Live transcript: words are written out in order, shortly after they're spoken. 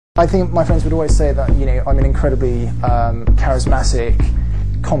I think my friends would always say that, you know, I'm an incredibly charismatic,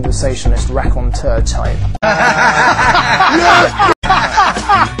 conversationalist, raconteur type.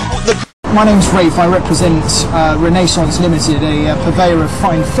 My name's Raef. I represent Renaissance Limited, a purveyor of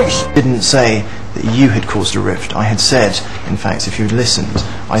fine fish. I didn't say that you had caused a rift. I had said, in fact, if you'd listened,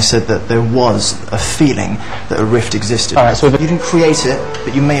 I said that there was a feeling that a rift existed. All right, so you didn't create it,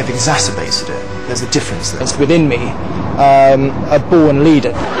 but you may have exacerbated it. There's a difference there. It's within me, a born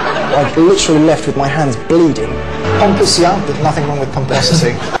leader. I've literally left with my hands bleeding. Pompous, yeah, but nothing wrong with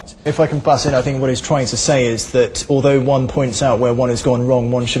pomposity. If I can butt in, I think what he's trying to say is that although one points out where one has gone wrong,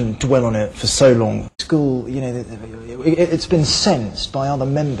 one shouldn't dwell on it for so long. School, you know, it's been sensed by other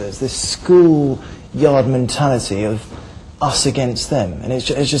members, this schoolyard mentality of us against them, and it's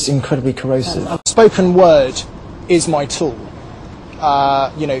just incredibly corrosive. Spoken word is my tool.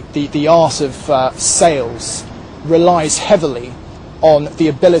 You know, the art of sales relies heavily on the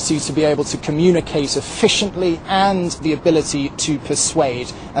ability to be able to communicate efficiently and the ability to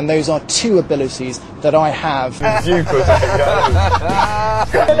persuade. And those are two abilities that I have. You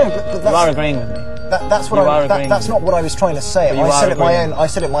are agreeing with me. That's not what I was trying to say. I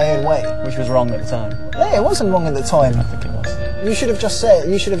said it my own way. Which was wrong at the time. Yeah, it wasn't wrong at the time. I think it was. You should have just said,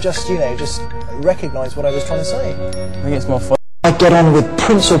 you know, just recognised what I was trying to say. I think it's more fun. I get on with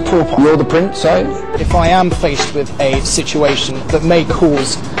prince or pauper. You're the prince, so? If I am faced with a situation that may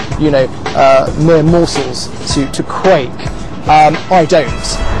cause, you know, mere mortals to quake, I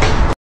don't.